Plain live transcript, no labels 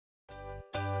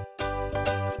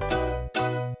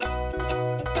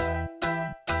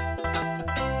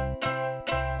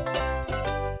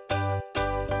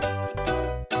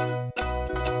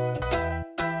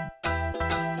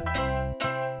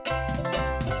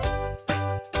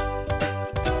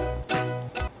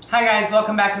Hi guys,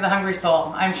 welcome back to The Hungry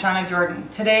Soul. I'm Shawna Jordan.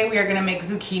 Today we are going to make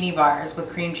zucchini bars with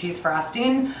cream cheese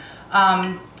frosting.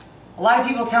 A lot of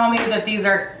people tell me that these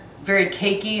are very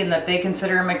cakey and that they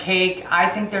consider them a cake. I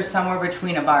think they're somewhere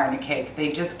between a bar and a cake.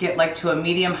 They just get like to a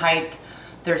medium height.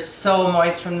 They're so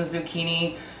moist from the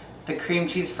zucchini. The cream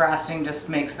cheese frosting just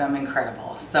makes them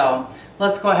incredible. So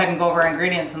let's go ahead and go over our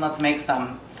ingredients and let's make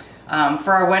some.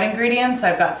 For our wet ingredients,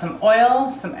 I've got some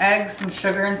oil, some eggs, some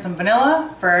sugar, and some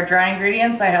vanilla. For our dry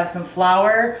ingredients, I have some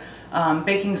flour,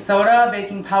 baking soda,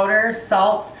 baking powder,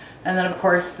 salt, and then of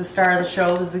course the star of the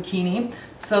show, the zucchini.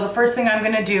 So the first thing I'm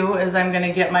going to do is I'm going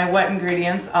to get my wet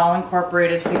ingredients all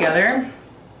incorporated together.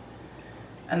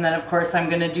 And then of course I'm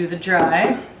going to do the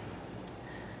dry.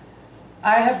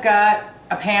 I have got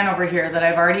a pan over here that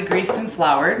I've already greased and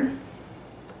floured.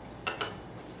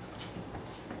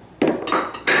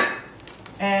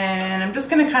 And I'm just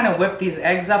going to kind of whip these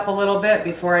eggs up a little bit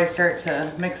before I start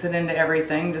to mix it into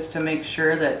everything, just to make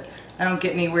sure that I don't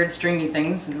get any weird stringy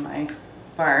things in my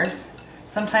bars.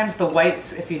 Sometimes the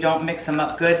whites, if you don't mix them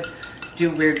up good, do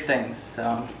weird things. So,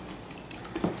 all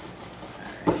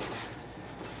right.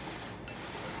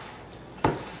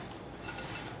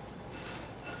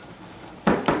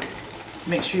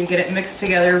 Make sure you get it mixed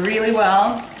together really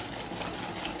well.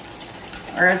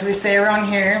 Or as we say around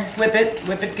here, whip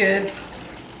it good.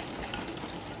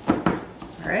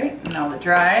 Alright, now the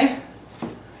dry.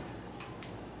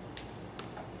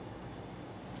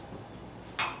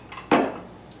 And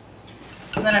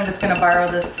then I'm just going to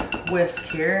borrow this whisk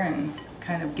here and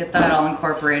kind of get that all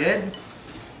incorporated.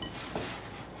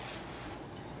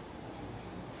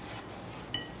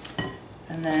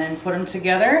 And then put them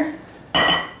together.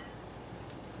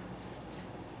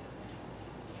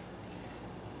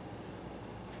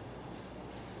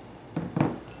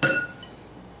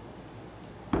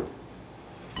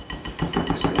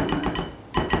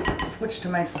 Switch to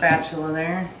my spatula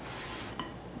there.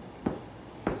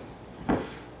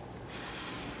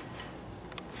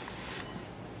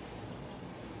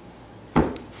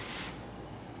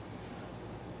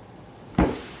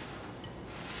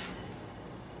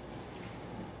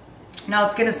 Now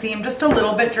it's going to seem just a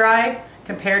little bit dry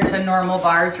compared to normal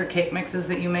bars or cake mixes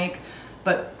that you make,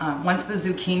 but once the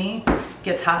zucchini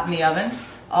gets hot in the oven,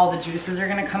 all the juices are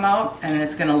going to come out and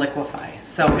it's going to liquefy.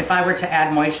 So if I were to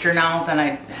add moisture now, then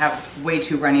I'd have way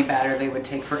too runny batter. They would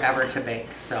take forever to bake.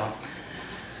 So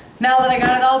now that I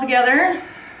got it all together,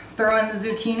 throw in the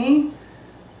zucchini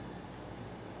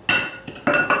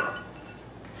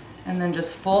and then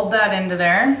just fold that into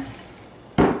there.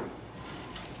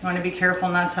 You want to be careful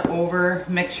not to over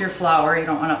mix your flour. You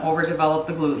don't want to overdevelop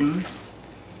the glutens.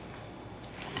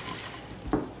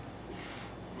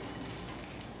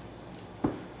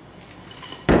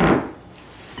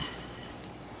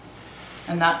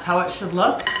 And that's how it should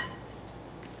look.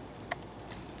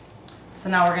 So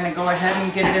now we're going to go ahead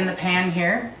and get it in the pan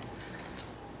here.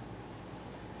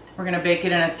 We're going to bake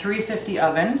it in a 350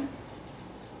 oven.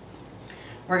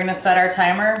 We're going to set our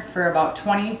timer for about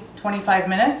 20-25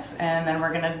 minutes and then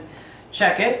we're going to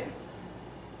check it.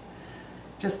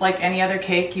 Just like any other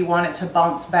cake, you want it to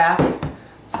bounce back.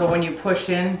 So when you push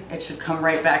in, it should come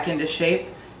right back into shape.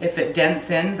 If it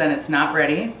dents in, then it's not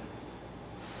ready.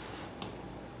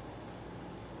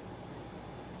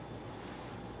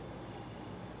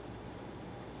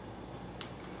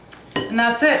 And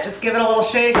that's it. Just give it a little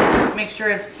shake, make sure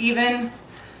it's even,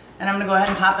 and I'm going to go ahead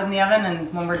and pop it in the oven,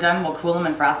 and when we're done, we'll cool them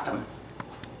and frost them.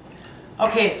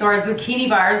 Okay, so our zucchini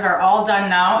bars are all done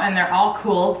now, and they're all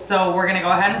cooled, so we're going to go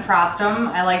ahead and frost them.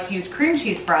 I like to use cream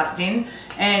cheese frosting,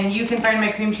 and you can find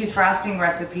my cream cheese frosting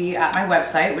recipe at my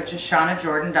website, which is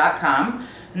shawnajordan.com.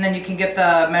 And then you can get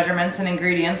the measurements and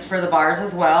ingredients for the bars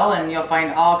as well, and you'll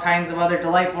find all kinds of other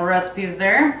delightful recipes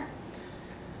there.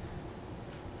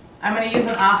 I'm going to use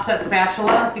an offset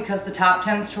spatula because the top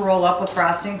tends to roll up with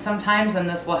frosting sometimes, and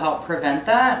this will help prevent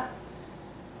that.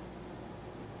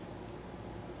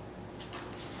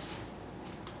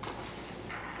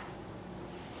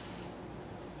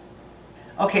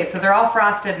 Okay, so they're all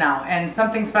frosted now, and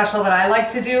something special that I like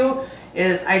to do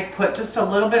is I put just a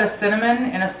little bit of cinnamon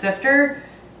in a sifter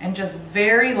and just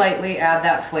very lightly add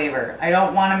that flavor. I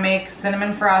don't want to make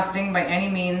cinnamon frosting by any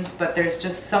means, but there's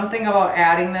just something about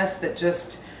adding this that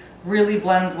just really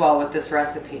blends well with this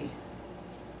recipe.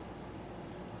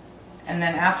 And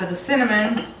then after the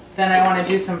cinnamon, then I want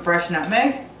to do some fresh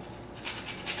nutmeg.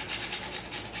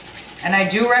 And I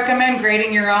do recommend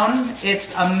grating your own.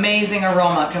 It's amazing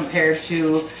aroma compared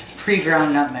to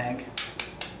pre-ground nutmeg.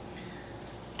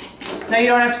 Now you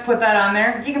don't have to put that on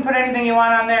there. You can put anything you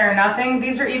want on there or nothing.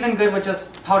 These are even good with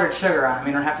just powdered sugar on them.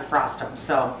 You don't have to frost them.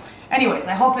 So anyways,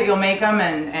 I hope that you'll make them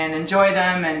and enjoy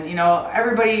them. And you know,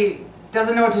 everybody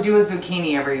doesn't know what to do with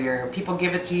zucchini every year. People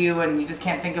give it to you and you just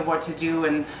can't think of what to do,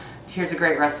 and here's a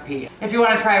great recipe. If you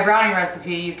want to try a brownie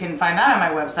recipe, you can find that on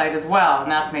my website as well,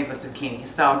 and that's made with zucchini.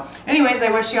 So anyways,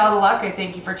 I wish you all the luck. I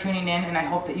thank you for tuning in, and I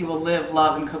hope that you will live,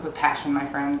 love, and cook with passion, my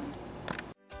friends.